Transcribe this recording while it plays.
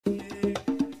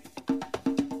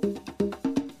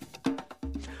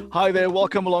Hi there,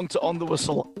 welcome along to On the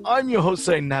Whistle. I'm your host,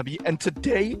 Zain Nabi, and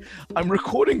today I'm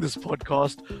recording this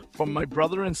podcast from my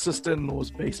brother and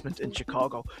sister-in-law's basement in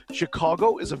Chicago.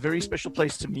 Chicago is a very special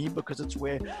place to me because it's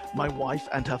where my wife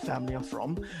and her family are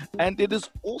from, and it is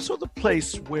also the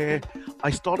place where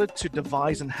I started to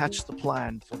devise and hatch the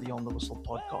plan for the On the Whistle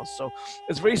podcast. So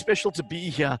it's very special to be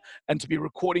here and to be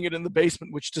recording it in the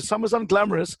basement, which to some is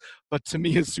unglamorous, but to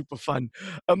me is super fun.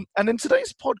 And in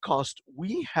today's podcast,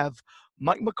 we have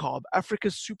Mike McCabe,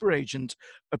 Africa's super agent,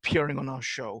 appearing on our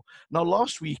show. Now,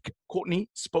 last week, Courtney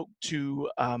spoke to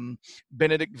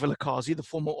Benedict Vilakazi, the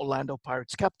former Orlando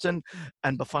Pirates captain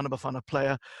and Bafana Bafana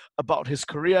player, about his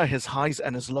career, his highs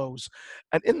and his lows.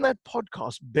 And in that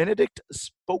podcast, Benedict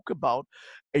spoke about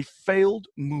a failed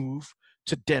move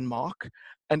to Denmark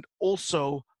and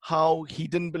also how he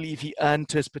didn't believe he earned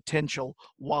to his potential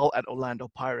while at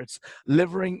Orlando Pirates,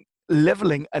 leveling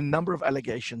a number of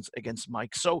allegations against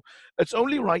Mike. So it's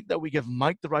only right that we give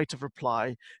Mike the right of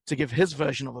reply to give his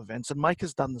version of events. And Mike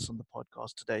has done this on the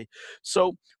podcast today.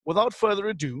 So without further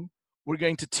ado, we're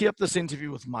going to tee up this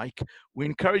interview with Mike. We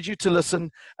encourage you to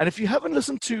listen. And if you haven't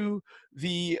listened to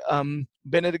the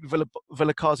Benedict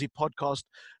Vilakazi podcast,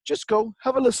 just go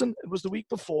have a listen. It was the week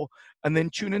before, and then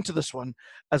tune into this one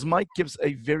as Mike gives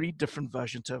a very different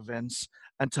version to events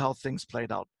and to how things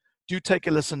played out. Do take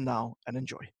a listen now and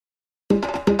enjoy.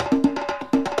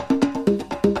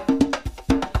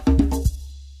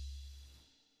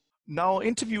 Now, our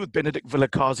interview with Benedict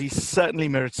Vilakazi certainly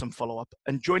merits some follow-up,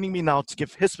 and joining me now to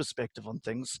give his perspective on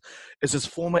things is his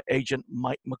former agent,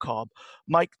 Mike McCabe.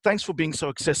 Mike, thanks for being so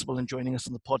accessible and joining us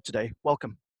on the pod today.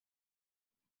 Welcome.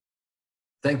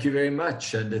 Thank you very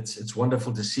much, and it's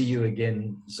wonderful to see you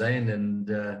again, Zain, and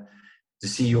to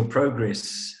see your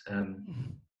progress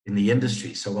in the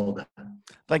industry. So well done.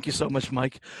 Thank you so much,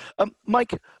 Mike.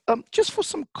 Mike, just for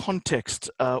some context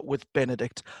with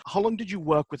Benedict, how long did you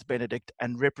work with Benedict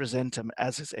and represent him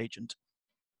as his agent?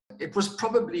 It was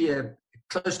probably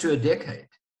close to a decade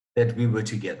that we were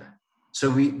together. So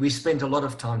we spent a lot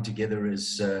of time together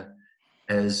as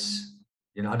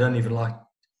you know, I don't even like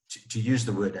to use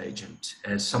the word agent,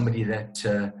 as somebody that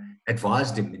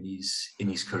advised him in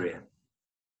his career.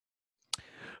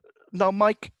 Now,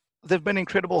 Mike, there have been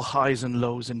incredible highs and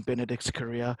lows in Benedict's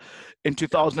career. In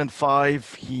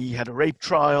 2005, he had a rape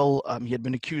trial. He had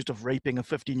been accused of raping a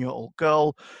 15-year-old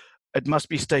girl. It must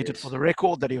be stated for the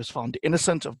record that he was found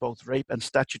innocent of both rape and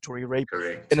statutory rape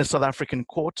in a South African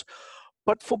court.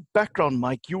 But for background,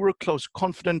 Mike, you were a close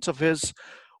confidant of his.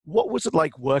 What was it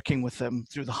like working with him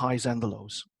through the highs and the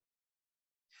lows?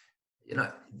 You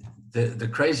know, the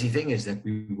crazy thing is that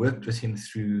we worked with him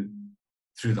through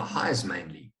the highs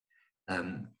mainly.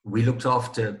 We looked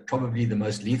after probably the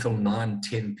most lethal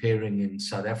 9-10 pairing in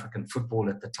South African football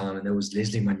at the time, and there was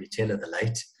Leslie Manyetela, the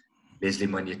late Leslie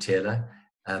Manyetela,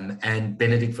 and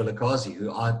Benedict Vilakazi,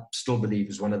 who I still believe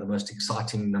is one of the most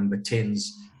exciting number 10s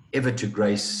ever to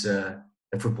grace the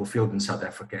football field in South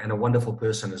Africa, and a wonderful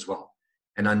person as well.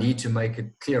 And I need to make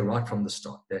it clear right from the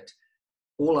start that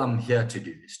all I'm here to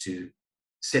do is to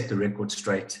set the record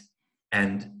straight,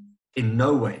 and in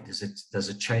no way does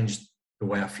it change the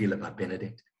way I feel about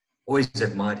Benedict. Always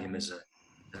admired him as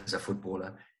a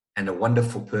footballer and a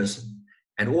wonderful person.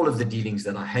 And all of the dealings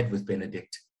that I had with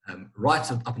Benedict,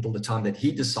 right up until the time that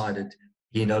he decided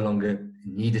he no longer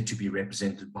needed to be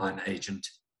represented by an agent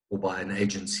or by an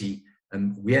agency,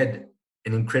 we had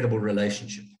an incredible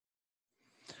relationship.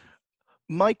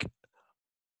 Mike,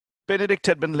 Benedict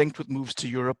had been linked with moves to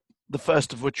Europe, the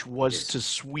first of which was to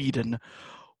Sweden.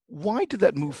 Why did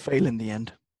that move fail in the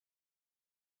end?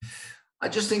 I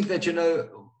just think that, you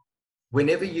know,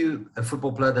 whenever a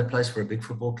football player that plays for a big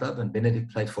football club, and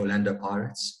Benedict played for Orlando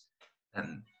Pirates,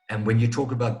 and when you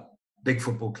talk about big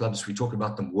football clubs, we talk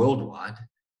about them worldwide,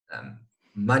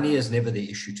 money is never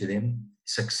the issue to them.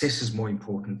 Success is more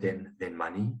important than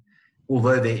money.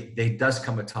 Although there does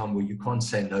come a time where you can't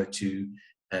say no to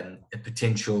a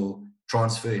potential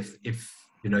transfer if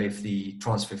the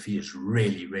transfer fee is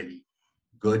really, really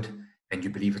good and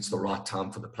you believe it's the right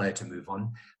time for the player to move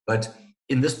on. But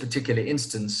in this particular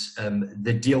instance,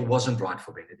 the deal wasn't right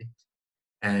for Benedict,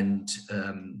 and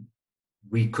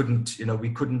we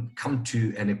couldn't come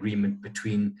to an agreement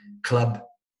between club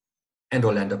and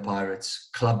Orlando Pirates,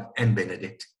 club and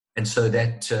Benedict, and so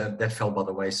that fell by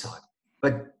the wayside.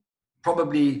 But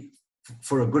probably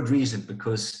for a good reason,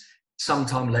 because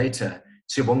sometime later,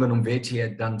 Siyabonga Nomveti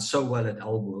had done so well at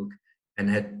Aalborg and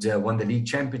had won the league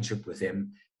championship with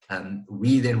them.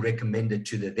 We then recommended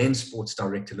to the then sports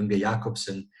director, Lunga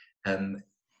Jacobsen,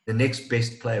 the next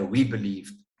best player we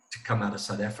believed to come out of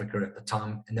South Africa at the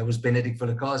time, and that was Benedict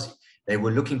Vilakazi. They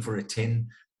were looking for a 10,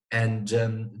 and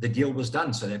the deal was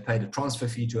done. So they paid a transfer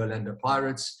fee to Orlando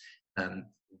Pirates.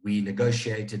 We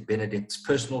negotiated Benedict's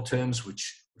personal terms,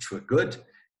 which were good,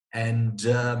 and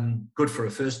good for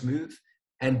a first move.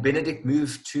 And Benedict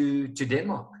moved to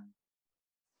Denmark.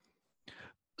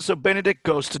 So Benedict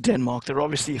goes to Denmark. There are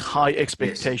obviously high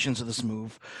expectations of this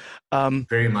move.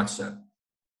 Very much so.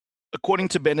 According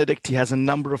to Benedict, he has a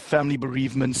number of family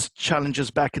bereavements, challenges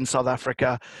back in South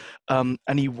Africa, and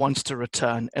he wants to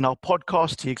return. In our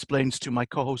podcast, he explains to my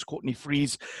co-host Courtney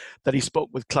Fries that he spoke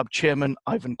with club chairman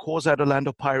Ivan Khoza at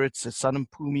Orlando Pirates, his son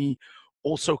Mpumi,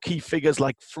 also key figures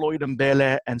like Floyd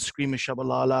Mbele and Screamer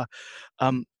Shabalala,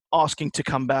 asking to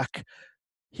come back.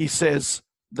 He says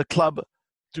the club,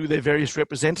 through their various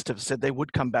representatives, said they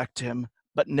would come back to him,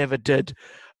 but never did.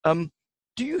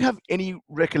 Do you have any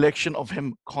recollection of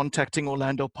him contacting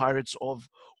Orlando Pirates or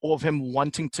of him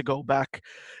wanting to go back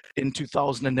in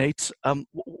 2008?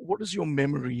 What is your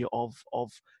memory of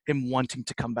him wanting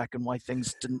to come back and why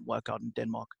things didn't work out in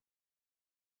Denmark?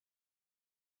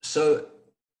 So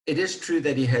it is true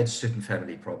that he had certain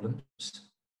family problems.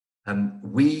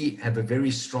 We have a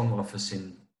very strong office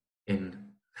in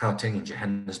Gauteng in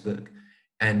Johannesburg,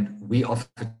 and we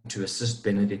offered to assist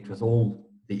Benedict with all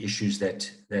the issues that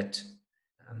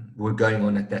were going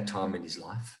on at that time in his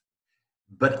life.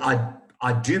 But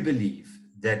I do believe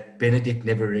that Benedict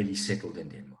never really settled in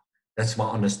Denmark. That's my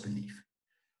honest belief.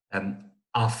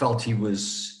 I felt he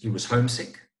was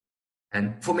homesick,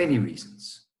 and for many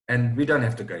reasons. And we don't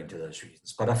have to go into those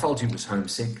reasons, but I felt he was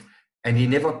homesick, and he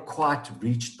never quite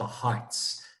reached the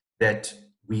heights that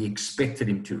we expected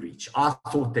him to reach. I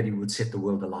thought that he would set the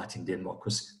world alight in Denmark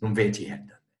because Nomvete had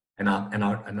done.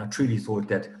 And I truly thought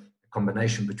that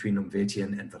combination between Nomvete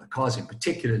and Vilakazi, and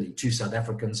particularly two South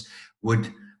Africans,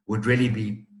 would really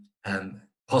be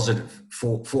positive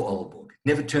for Aalborg. It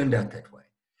never turned out that way.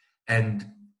 And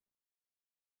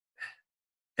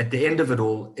at the end of it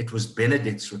all, it was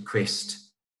Benedict's request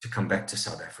to come back to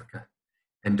South Africa.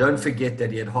 And don't forget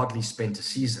that he had hardly spent a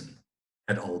season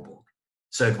at Aalborg.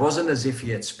 So it wasn't as if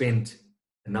he had spent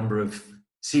a number of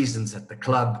seasons at the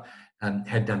club,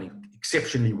 had done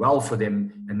exceptionally well for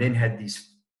them, and then had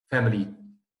these family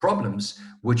problems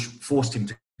which forced him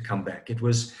to come back. It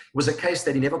was a case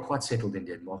that he never quite settled in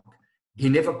Denmark. He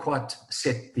never quite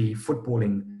set the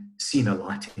footballing scene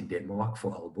alight in Denmark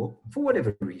for Aalborg, for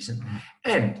whatever reason.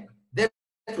 And that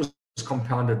was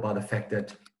compounded by the fact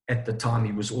that at the time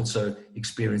he was also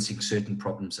experiencing certain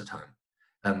problems at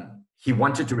home. He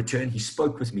wanted to return. He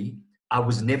spoke with me. I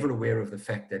was never aware of the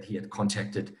fact that he had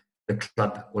contacted the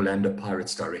club Orlando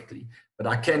Pirates directly. But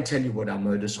I can tell you what our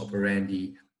modus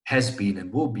operandi has been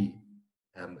and will be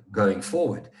going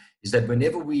forward, is that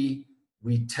whenever we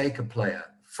take a player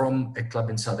from a club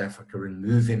in South Africa and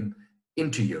move him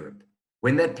into Europe,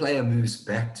 when that player moves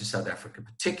back to South Africa,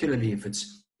 particularly if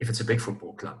it's a big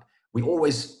football club, we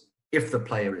always, if the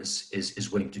player is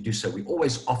willing to do so, we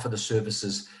always offer the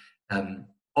services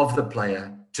of the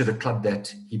player to the club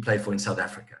that he played for in South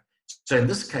Africa. So in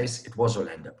this case, it was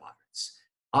Orlando Pirates.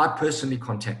 I personally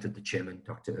contacted the chairman,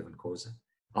 Dr. Ivan Khoza.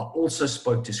 I also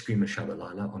spoke to Screamer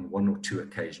Shabalala on one or two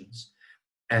occasions.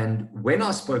 And when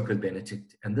I spoke with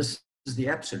Benedict, and this is the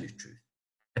absolute truth,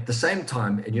 at the same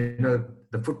time, and you know,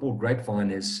 the football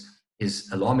grapevine is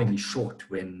alarmingly short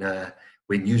when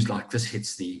news like this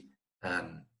hits the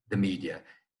media.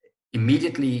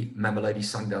 Immediately, Mamelodi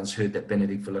Sundowns heard that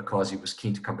Benedict Vilakazi was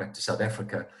keen to come back to South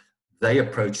Africa. They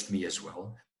approached me as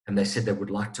well, and they said they would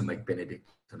like to make Benedict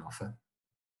an offer.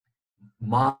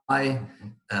 My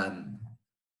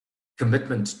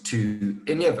commitment to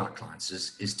any of our clients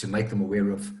is to make them aware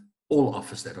of all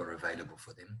offers that are available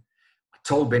for them. I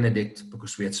told Benedict,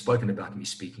 because we had spoken about me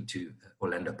speaking to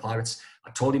Orlando Pirates,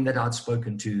 I told him that I'd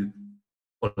spoken to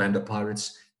Orlando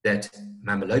Pirates, that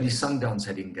Mamelodi Sundowns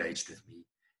had engaged with me.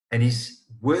 And his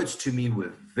words to me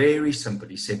were very simple.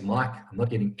 He said, Mike, I'm not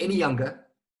getting any younger.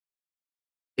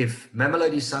 If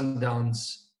Mamelodi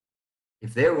Sundowns,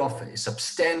 if their offer is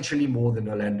substantially more than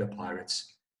Orlando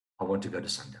Pirates, I want to go to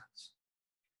Sundowns.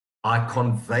 I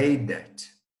conveyed that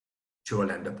to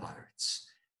Orlando Pirates.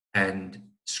 And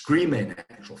Screamer, in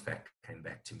actual fact, came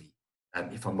back to me,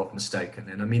 if I'm not mistaken.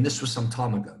 And I mean, this was some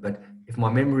time ago, but if my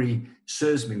memory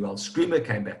serves me well, Screamer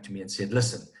came back to me and said,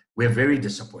 listen, we're very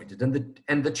disappointed.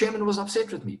 And the chairman was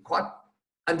upset with me, quite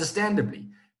understandably,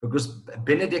 because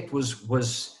Benedict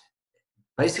was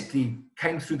basically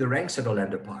came through the ranks at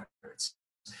Orlando Pirates.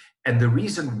 And the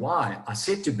reason why I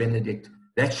said to Benedict,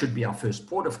 that should be our first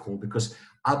port of call, because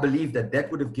I believe that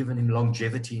would have given him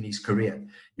longevity in his career.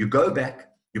 You go back,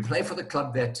 you play for the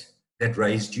club that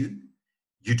raised you,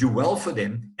 you do well for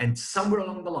them, and somewhere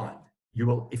along the line, you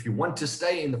will, if you want to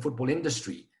stay in the football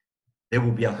industry, there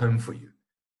will be a home for you.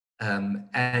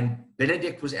 And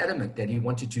Benedict was adamant that he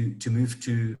wanted to move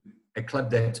to a club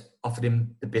that offered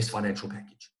him the best financial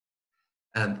package.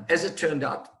 As it turned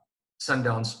out,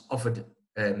 Sundowns offered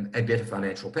a better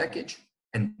financial package,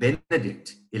 and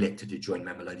Benedict elected to join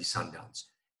Mamelodi Sundowns.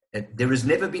 There has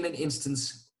never been an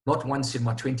instance, not once in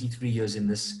my 23 years in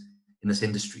this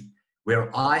industry,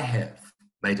 where I have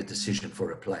made a decision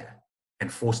for a player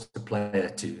and forced the player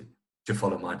to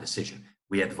follow my decision.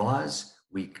 We advise,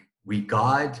 we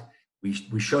guide,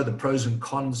 we show the pros and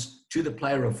cons to the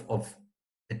player of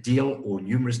a deal or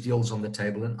numerous deals on the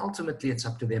table, and ultimately it's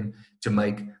up to them to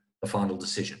make the final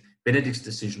decision. Benedict's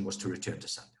decision was to return to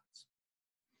Sundowns,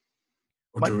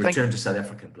 or to return to South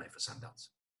Africa and play for Sundowns.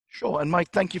 Sure. And Mike,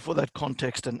 thank you for that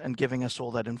context and giving us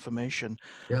all that information.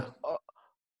 Yeah.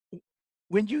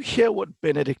 When you hear what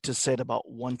Benedict has said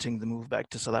about wanting the move back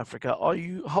to South Africa,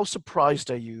 how surprised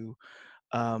are you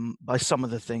by some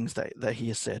of the things that he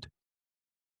has said?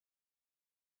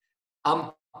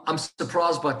 I'm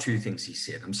surprised by two things he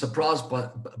said. I'm surprised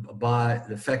by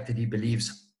the fact that he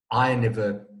believes I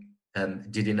never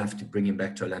did enough to bring him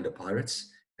back to Orlando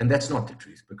Pirates. And that's not the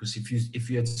truth, because if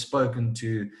you had spoken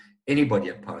to anybody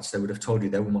at Pirates, they would have told you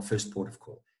they were my first port of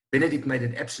call. Benedict made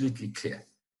it absolutely clear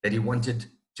that he wanted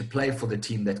to play for the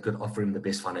team that could offer him the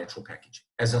best financial package.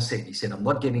 As I said, he said, I'm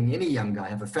not getting any younger. I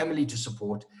have a family to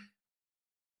support.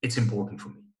 It's important for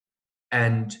me.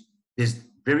 And there's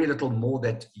very little more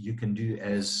that you can do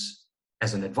as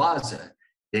an advisor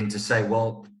than to say,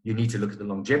 well, you need to look at the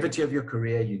longevity of your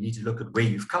career. You need to look at where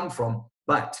you've come from.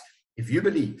 But if you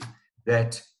believe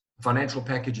that financial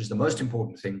package is the most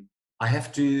important thing, I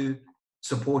have to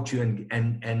support you.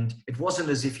 And it wasn't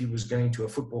as if he was going to a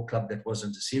football club that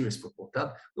wasn't a serious football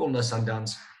club. We all know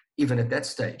Sundowns, even at that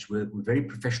stage, were very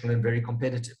professional and very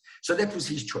competitive. So that was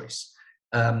his choice.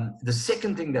 The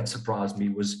second thing that surprised me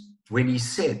was when he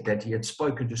said that he had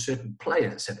spoken to certain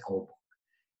players at Aalborg,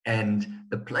 and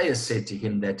the players said to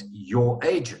him that your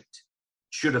agent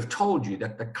should have told you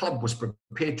that the club was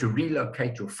prepared to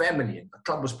relocate your family, and the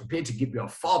club was prepared to give you a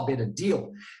far better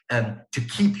deal to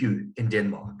keep you in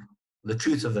Denmark. The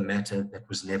truth of the matter, that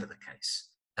was never the case.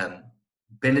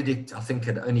 Benedict, I think,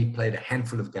 had only played a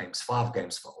handful of games, 5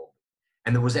 games for Aalborg,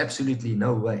 and there was absolutely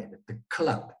no way that the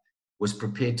club was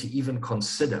prepared to even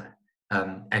consider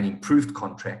an improved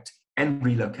contract and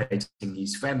relocating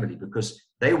his family, because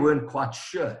they weren't quite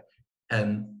sure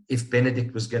if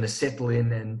Benedict was going to settle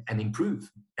in and improve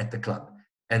at the club.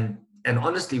 And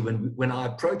honestly, when I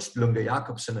approached Lunga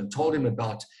Jakobsen and told him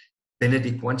about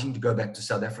Benedict wanting to go back to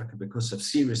South Africa because of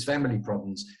serious family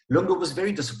problems, Lunga was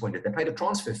very disappointed. They paid a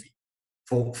transfer fee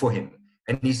for him.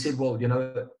 And he said, well,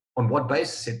 on what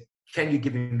basis? He said, can you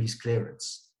give him his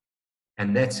clearance?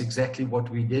 And that's exactly what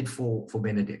we did for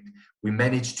Benedict. We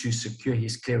managed to secure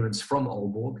his clearance from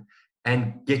Aalborg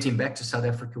and get him back to South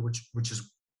Africa, which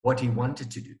is what he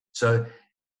wanted to do. So,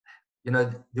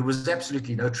 there was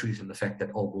absolutely no truth in the fact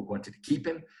that Aalborg wanted to keep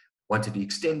him, wanted to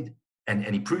extend and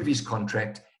improve his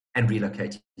contract and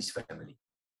relocate his family.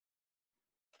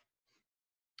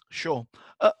 Sure.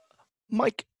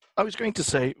 Mike, I was going to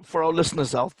say, for our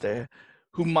listeners out there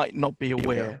who might not be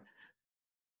aware,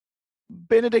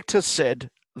 Benedict has said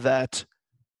that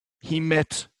he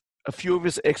met a few of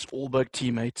his ex-Aalborg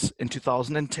teammates in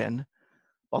 2010,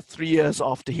 about 3 years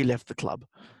after he left the club.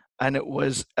 And it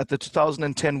was at the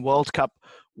 2010 World Cup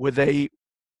where they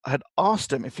had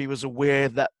asked him if he was aware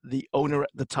that the owner at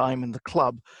the time in the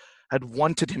club had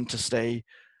wanted him to stay,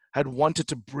 had wanted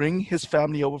to bring his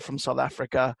family over from South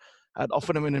Africa, had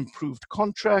offered him an improved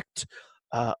contract,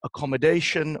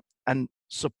 accommodation, and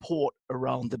support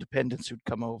around the dependents who'd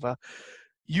come over.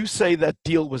 You say that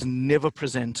deal was never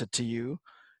presented to you.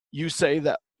 You say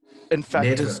that, in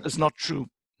fact, is not true.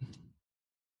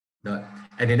 No.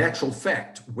 And in actual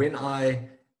fact, when I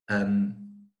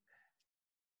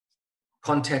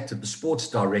contacted the sports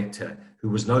director, who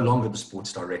was no longer the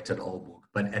sports director at Aalborg,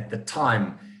 but at the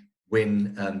time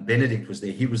when Benedict was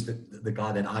there, he was the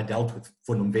guy that I dealt with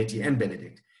for Nomveti and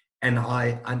Benedict. And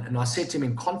I said to him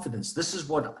in confidence, this is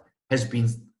what has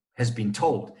been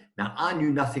told. Now, I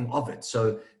knew nothing of it.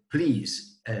 So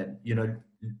please,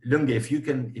 Lunga, if you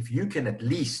can at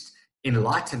least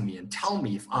enlighten me and tell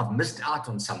me if I've missed out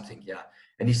on something here.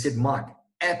 And he said, Mike,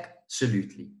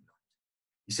 absolutely not.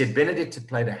 He said Benedict had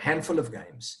played a handful of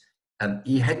games.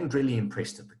 He hadn't really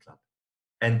impressed at the club.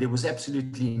 And there was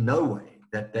absolutely no way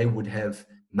that they would have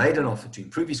made an offer to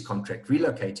improve his contract,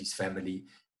 relocate his family,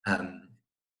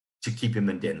 to keep him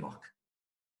in Denmark.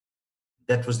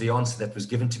 That was the answer that was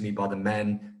given to me by the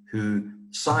man who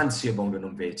signed Siyabonga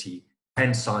Nomveti,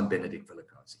 and signed Benedict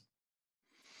Vilakazi.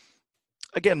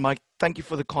 Again, Mike, thank you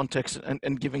for the context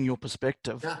and giving your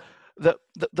perspective. Yeah.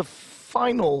 The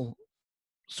final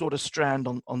sort of strand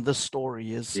on this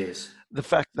story is the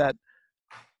fact that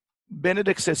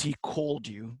Benedict says he called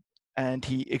you and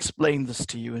he explained this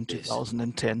to you in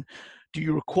 2010. Do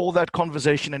you recall that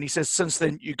conversation? And he says, since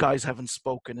then, you guys haven't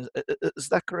spoken. Is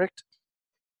that correct?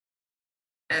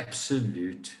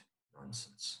 Absolute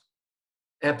nonsense.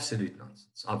 Absolute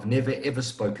nonsense. I've never, ever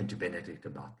spoken to Benedict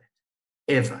about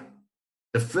that. Ever.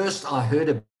 The first I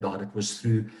heard about it was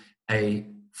through a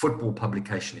football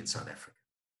publication in South Africa.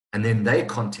 And then they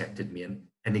contacted me,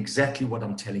 and exactly what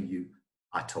I'm telling you,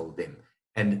 I told them.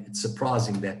 And it's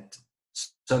surprising that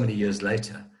so many years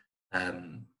later,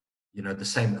 the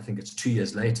same, I think it's 2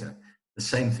 years later, the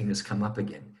same thing has come up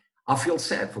again. I feel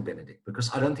sad for Benedict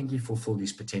because I don't think he fulfilled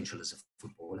his potential as a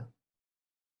footballer.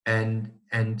 And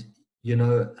he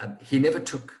never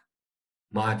took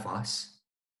my advice.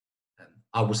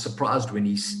 I was surprised when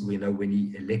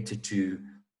he elected to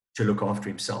look after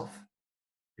himself,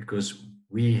 because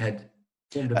we had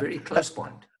formed a very close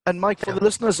bond. And Mike, for the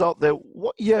listeners out there,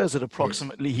 what year is it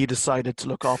approximately he decided to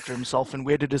look after himself, and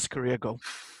where did his career go?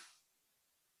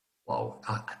 Well,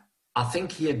 I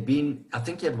think he had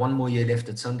 1 more year left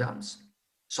at Sundowns.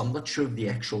 So I'm not sure of the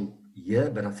actual year,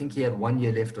 but I think he had 1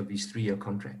 year left of his 3-year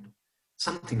contract.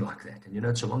 Something like that. And,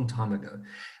 it's a long time ago.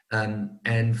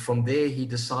 And from there, he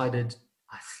decided,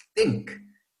 I think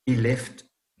he left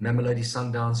Mamelodi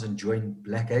Sundowns and joined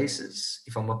Black Aces,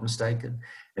 if I'm not mistaken.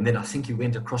 And then I think he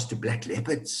went across to Black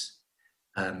Leopards,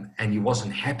 and he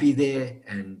wasn't happy there.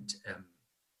 And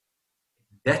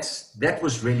that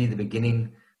was really the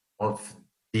beginning of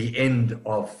the end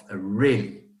of a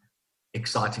really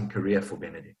exciting career for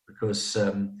Benedict, because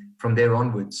from there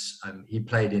onwards, he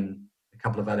played in a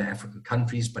couple of other African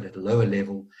countries, but at a lower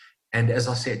level. And as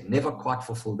I said, never quite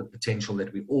fulfilled the potential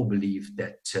that we all believed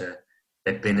that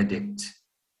Benedict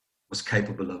was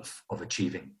capable of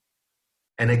achieving.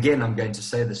 And again, I'm going to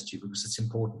say this to you because it's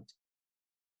important.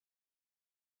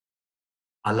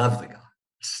 I love the guy.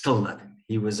 I still love him.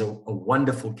 He was a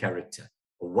wonderful character,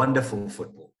 a wonderful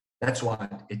footballer. That's why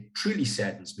it truly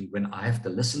saddens me when I have to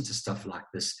listen to stuff like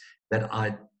this that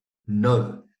I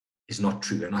know is not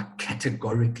true, and I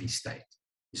categorically state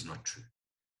is not true.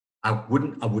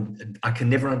 I can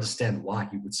never understand why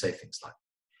he would say things like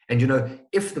that. And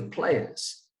if the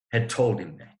players had told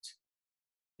him that,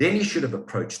 then he should have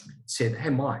approached me and said,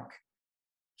 "Hey, Mike,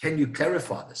 can you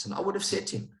clarify this?" And I would have said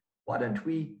to him, "Why don't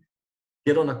we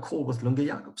get on a call with Lunga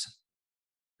Jacobsen,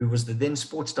 who was the then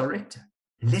sports director?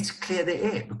 And let's clear the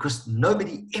air," because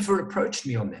nobody ever approached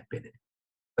me on that, Benedict.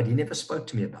 But he never spoke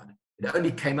to me about it. It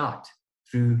only came out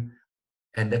through,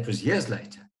 and that was years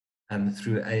later,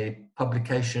 through a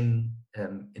publication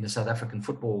in a South African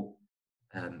football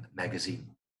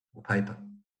magazine or paper.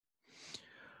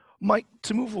 Mike,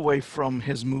 to move away from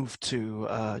his move to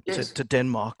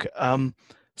Denmark,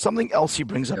 something else he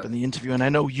brings up in the interview, and I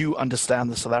know you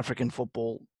understand the South African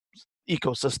football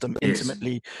ecosystem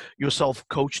intimately, yourself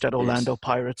coached at Orlando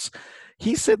Pirates.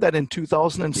 He said that in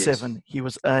 2007, he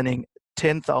was earning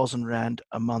 10,000 Rand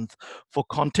a month. For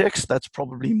context, that's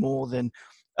probably more than,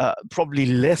 probably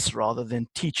less rather than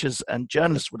teachers and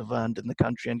journalists would have earned in the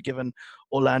country. And given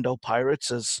Orlando Pirates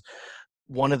is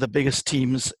one of the biggest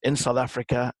teams in South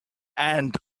Africa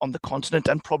and on the continent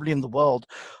and probably in the world,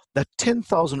 that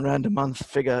 10,000 Rand a month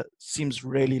figure seems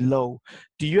really low.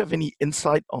 Do you have any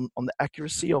insight on the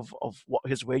accuracy of what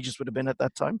his wages would have been at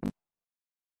that time?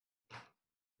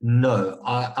 No,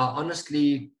 I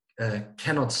honestly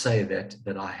cannot say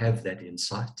that I have that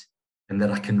insight and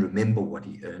that I can remember what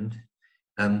he earned.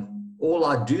 All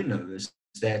I do know is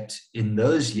that in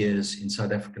those years in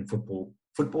South African football,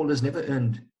 footballers never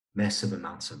earned massive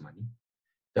amounts of money.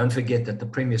 Don't forget that the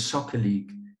Premier Soccer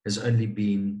League has only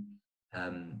been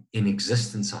in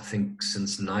existence, I think,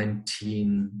 since I'll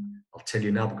tell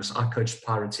you now, because I coached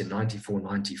Pirates in 94,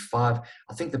 95.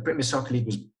 I think the Premier Soccer League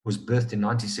was birthed in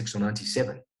 96 or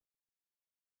 97.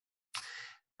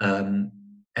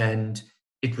 And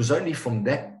it was only from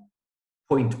that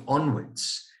point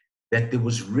onwards that there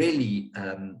was really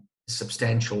a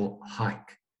substantial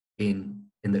hike in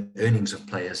the earnings of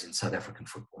players in South African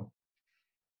football.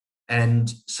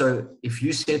 And so if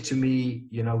you said to me,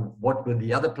 what were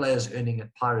the other players earning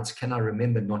at Pirates? Can I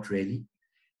remember? Not really.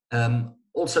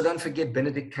 Also, don't forget,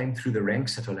 Benedict came through the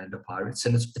ranks at Orlando Pirates.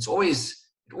 And it always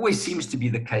seems to be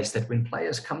the case that when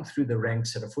players come through the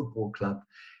ranks at a football club,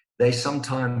 they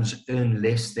sometimes earn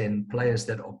less than players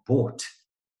that are bought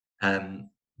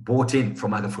in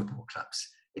from other football clubs.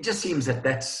 It just seems that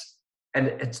that's And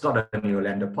it's not only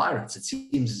Orlando Pirates. It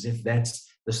seems as if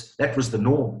that was the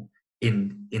norm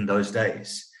in those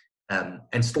days,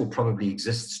 and still probably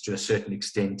exists to a certain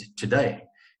extent today.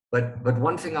 But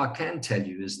one thing I can tell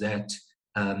you is that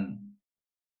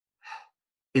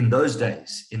in those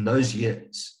days, in those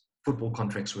years, football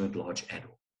contracts weren't large at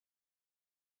all.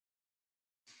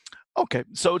 Okay,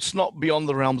 so it's not beyond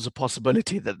the realms of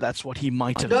possibility that that's what he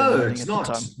might have been No, earning it's at not.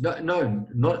 the time. No,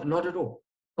 not at all.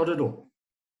 Not at all.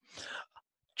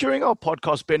 During our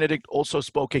podcast, Benedict also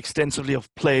spoke extensively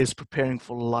of players preparing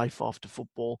for life after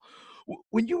football.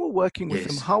 When you were working with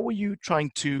him, how were you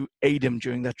trying to aid him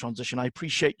during that transition? I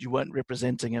appreciate you weren't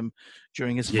representing him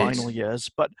during his final years,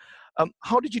 but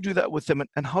how did you do that with him,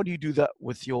 and how do you do that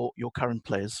with your current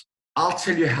players? I'll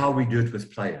tell you how we do it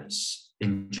with players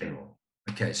in general.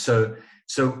 Okay, so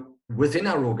within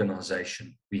our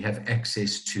organization, we have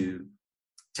access to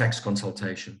tax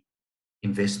consultation,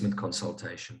 investment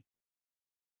consultation.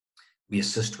 We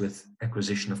assist with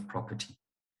acquisition of property,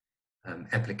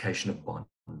 application of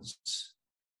bonds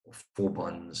or for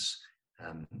bonds.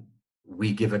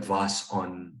 We give advice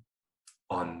on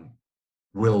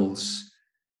wills,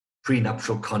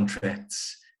 prenuptial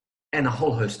contracts, and a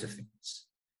whole host of things.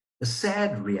 The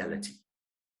sad reality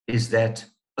is that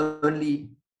only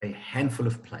a handful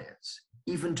of players,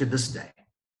 even to this day,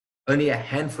 only a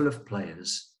handful of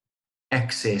players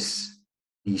access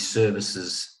these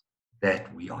services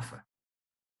that we offer.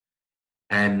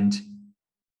 And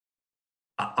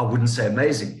I wouldn't say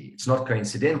amazingly, it's not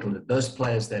coincidental that those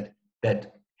players that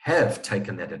have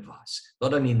taken that advice,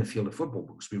 not only in the field of football,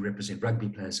 because we represent rugby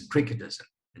players and cricketers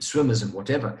and swimmers and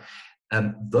whatever,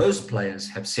 those players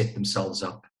have set themselves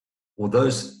up, or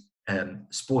those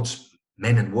sports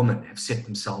men and women have set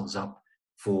themselves up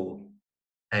for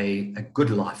a good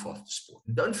life after sport.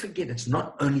 And don't forget, it's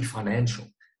not only financial,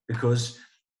 because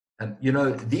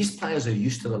these players are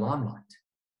used to the limelight.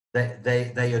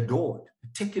 They adored,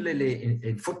 particularly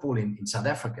in football in South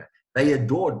Africa, they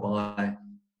adored by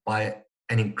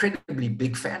an incredibly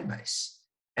big fan base.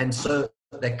 And so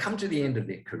they come to the end of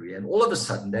their career, and all of a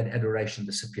sudden that adoration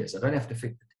disappears. I don't have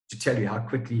to tell you how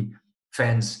quickly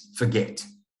fans forget.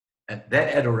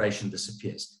 That adoration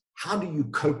disappears. How do you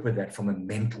cope with that from a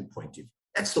mental point of view?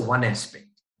 That's the one aspect.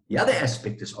 The other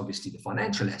aspect is obviously the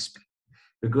financial aspect,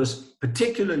 because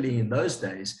particularly in those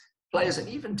days, players, and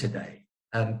even today,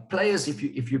 players, if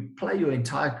you play your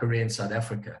entire career in South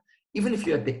Africa, even if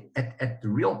you're at the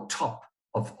real top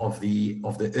of the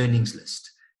earnings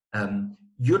list,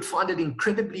 you'd find it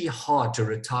incredibly hard to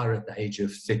retire at the age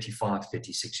of 35,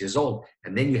 36 years old.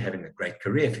 And then you're having a great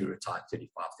career if you retire at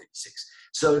 35, 36.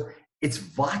 So it's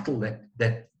vital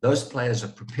that those players are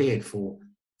prepared for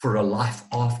a life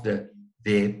after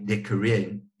their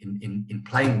career in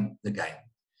playing the game.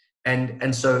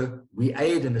 And so we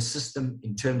aid and assist them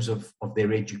in terms of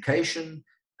their education,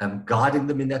 guiding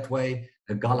them in that way.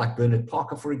 A guy like Bernard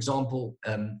Parker, for example,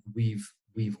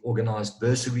 we've organized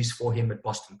bursaries for him at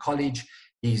Boston College.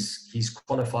 He's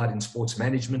qualified in sports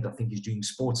management. I think he's doing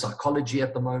sports psychology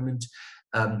at the moment.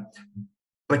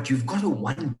 But you've got to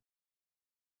wonder,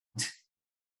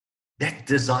 that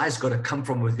desire's got to come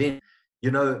from within.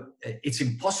 It's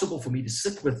impossible for me to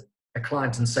sit with a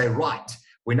client and say, right,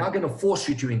 we're now going to force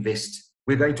you to invest.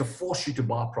 We're going to force you to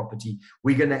buy property.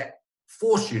 We're going to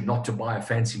force you not to buy a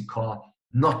fancy car,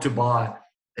 not to buy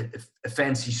a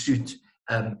fancy suit,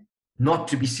 not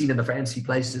to be seen in the fancy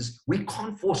places. We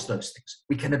can't force those things.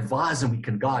 We can advise and we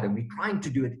can guide, and we're trying to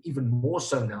do it even more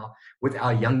so now with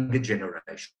our younger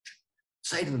generation.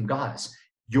 Say to them, guys,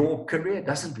 your career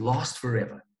doesn't last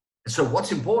forever. And so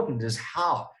what's important is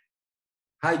how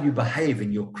you behave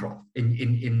in your craft,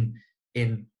 in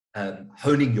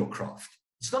honing your craft.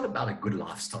 It's not about a good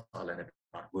lifestyle and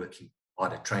about working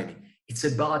hard at training. It's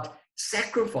about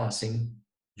sacrificing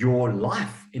your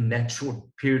life in that short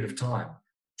period of time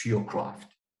to your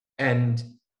craft. And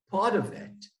part of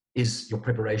that is your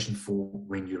preparation for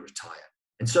when you retire.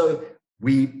 And so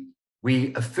we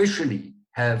officially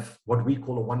have what we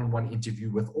call a one-on-one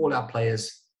interview with all our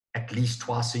players at least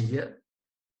twice a year,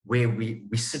 where we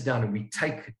sit down and we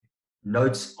take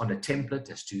notes on a template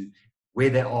as to where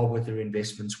they are with their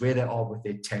investments, where they are with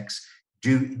their tax.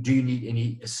 Do you need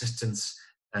any assistance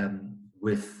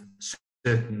with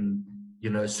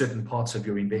certain parts of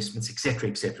your investments, et cetera,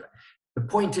 et cetera. The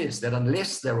point is that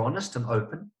unless they're honest and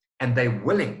open and they're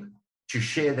willing to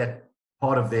share that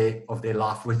part of their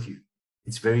life with you,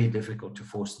 it's very difficult to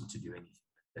force them to do anything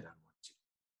they don't want to.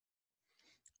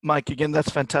 Mike, again, that's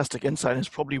fantastic insight. It's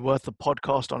probably worth a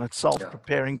podcast on itself,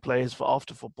 preparing players for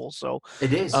after football. So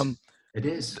it is. It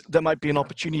is. There might be an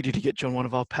opportunity to get you on one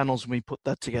of our panels when we put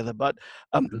that together. But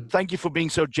thank you for being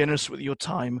so generous with your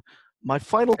time. My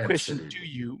final question to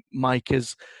you, Mike,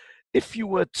 is if you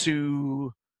were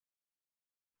to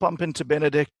bump into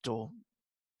Benedict or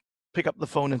pick up the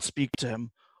phone and speak to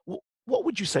him, what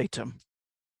would you say to him?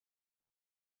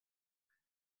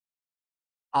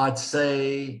 I'd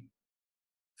say,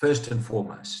 first and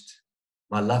foremost,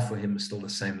 my love for him is still the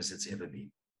same as it's ever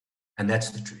been. And that's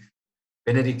the truth.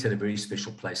 Benedict had a very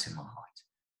special place in my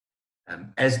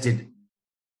heart, as did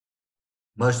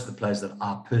most of the players that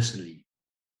I personally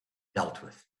dealt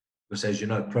with. Because as you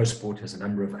know, Pro Sport has a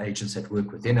number of agents that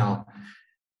work within our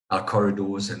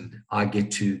corridors, and I get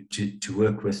to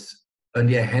work with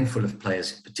only a handful of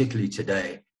players, particularly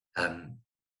today, on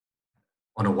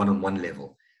a one-on-one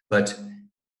level. But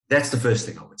that's the first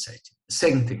thing I would say to him. The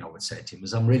second thing I would say to him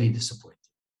is I'm really disappointed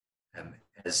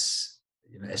as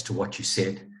to what you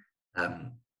said.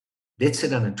 Let's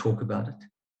sit down and talk about it,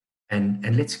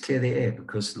 and let's clear the air,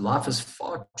 because life is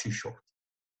far too short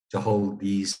to hold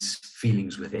these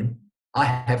feelings within. I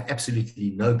have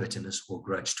absolutely no bitterness or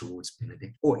grudge towards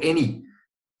Benedict or any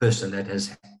person that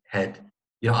has had,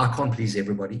 I can't please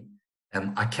everybody.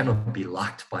 I cannot be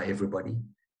liked by everybody.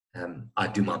 I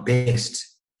do my best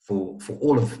for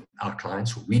all of our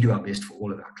clients, or we do our best for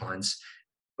all of our clients,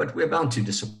 but we're bound to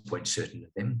disappoint certain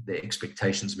of them. Their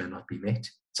expectations may not be met.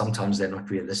 Sometimes they're not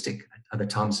realistic. Other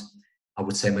times, I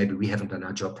would say maybe we haven't done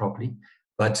our job properly.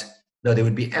 But no, there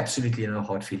would be absolutely no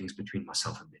hard feelings between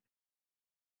myself and Ben.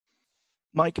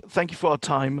 Mike, thank you for our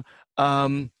time.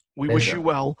 We wish you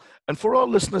well. And for our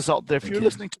listeners out there, if you're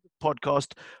listening to the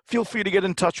podcast, feel free to get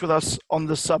in touch with us on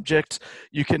this subject.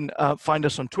 You can find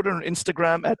us on Twitter and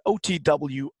Instagram at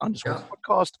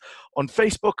OTW_podcast, on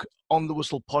Facebook, On The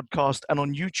Whistle Podcast, and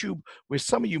on YouTube, where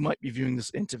some of you might be viewing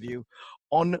this interview,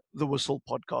 On The Whistle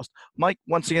Podcast. Mike,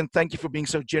 once again, thank you for being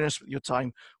so generous with your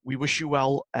time. We wish you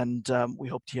well, and we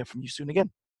hope to hear from you soon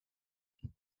again.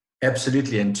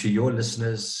 Absolutely. And to your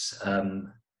listeners,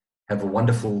 have a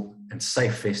wonderful and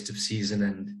safe festive season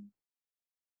and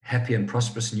happy and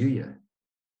prosperous new year.